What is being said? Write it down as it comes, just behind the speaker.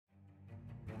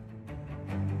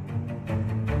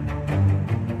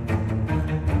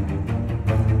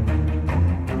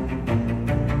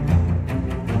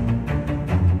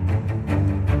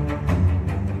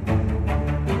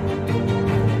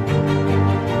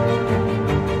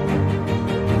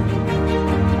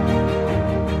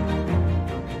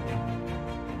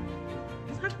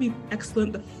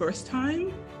excellent the first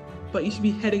time, but you should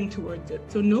be heading towards it.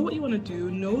 So know what you want to do,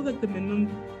 know like the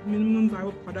minimum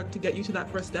viable product to get you to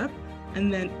that first step,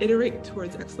 and then iterate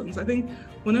towards excellence. I think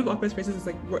one of Opera's phrases is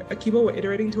like, at Kibo, we're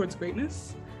iterating towards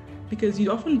greatness, because you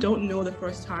often don't know the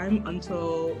first time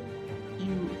until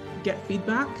you get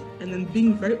feedback, and then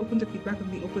being very open to feedback and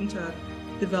being open to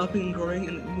developing and growing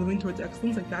and moving towards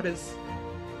excellence, like that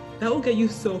will get you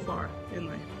so far in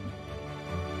life.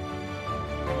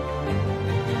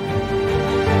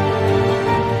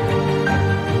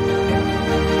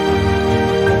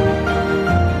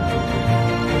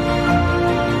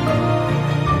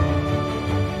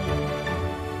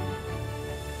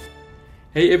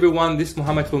 Hey everyone, this is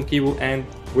Mohammed from Kibo and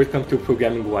welcome to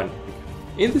Programming 1.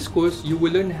 In this course, you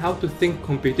will learn how to think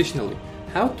computationally,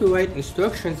 how to write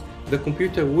instructions the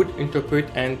computer would interpret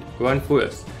and run for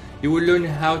us. You will learn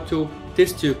how to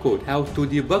test your code, how to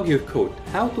debug your code,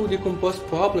 how to decompose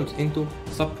problems into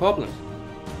sub-problems.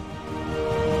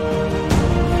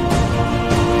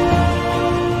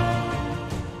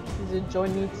 It's a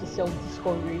journey to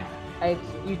self-discovery. Like,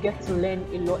 you get to learn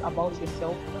a lot about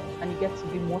yourself, and you get to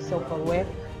be more self-aware.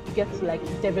 You get to like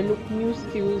develop new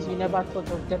skills you never thought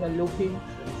of developing.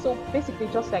 So basically,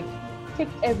 just like take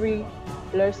every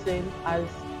lesson as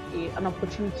an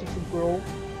opportunity to grow.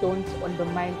 Don't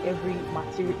undermine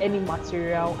any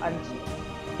material, and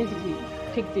basically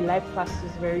take the life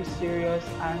classes very serious,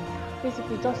 and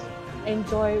basically just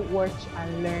enjoy, watch,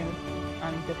 and learn,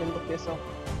 and develop yourself.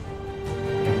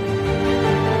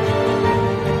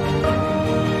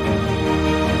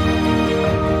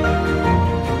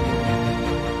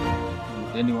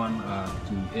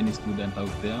 To any student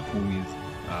out there who is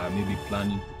maybe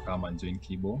planning to come and join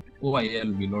Kibo,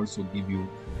 OIL will also give you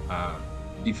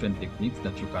different techniques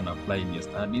that you can apply in your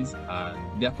studies.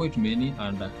 There are quite many,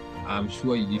 and I'm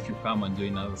sure if you come and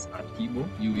join us at Kibo,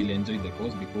 you will enjoy the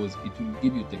course, because it will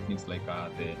give you techniques like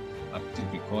the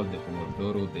active recall, the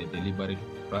Pomodoro, the deliberate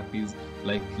practice.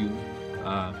 Like you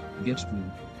get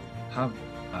to have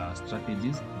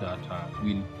strategies that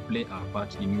will play a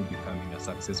part in you becoming a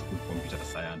successful computer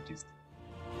scientist.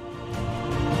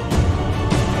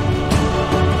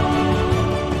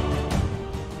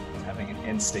 Having an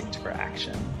instinct for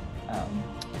action.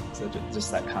 So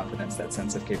just that confidence, that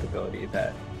sense of capability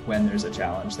that when there's a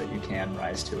challenge that you can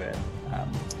rise to it.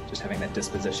 Just having that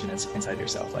disposition inside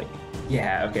yourself, like,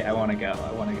 yeah, okay, I want to go.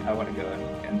 I want to go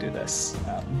and do this.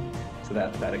 So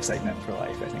that excitement for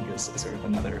life, I think, is sort of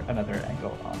another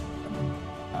angle on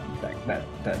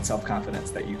that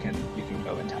self-confidence that you can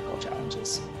go and tackle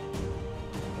challenges.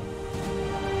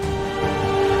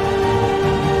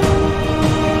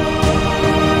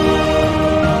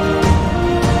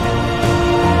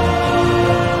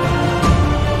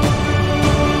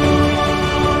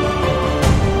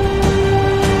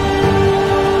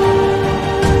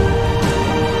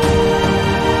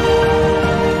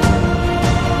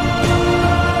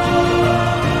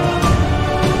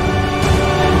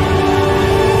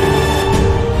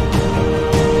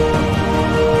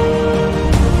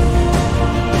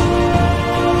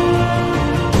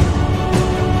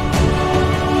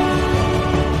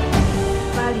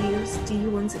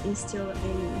 Instill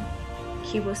in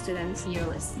Kibo students?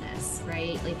 Fearlessness,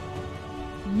 right? Like,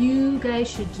 you guys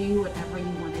should do whatever you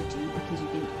want to do because you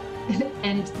can do it.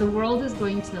 And the world is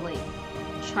going to like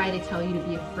try to tell you to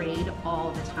be afraid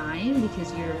all the time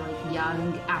because you're like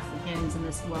young Africans in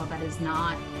this world that is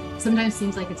not, sometimes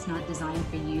seems like it's not designed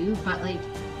for you, but like,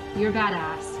 you're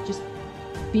badass. Just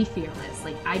be fearless.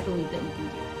 Like, I believe that you can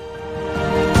do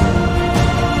it.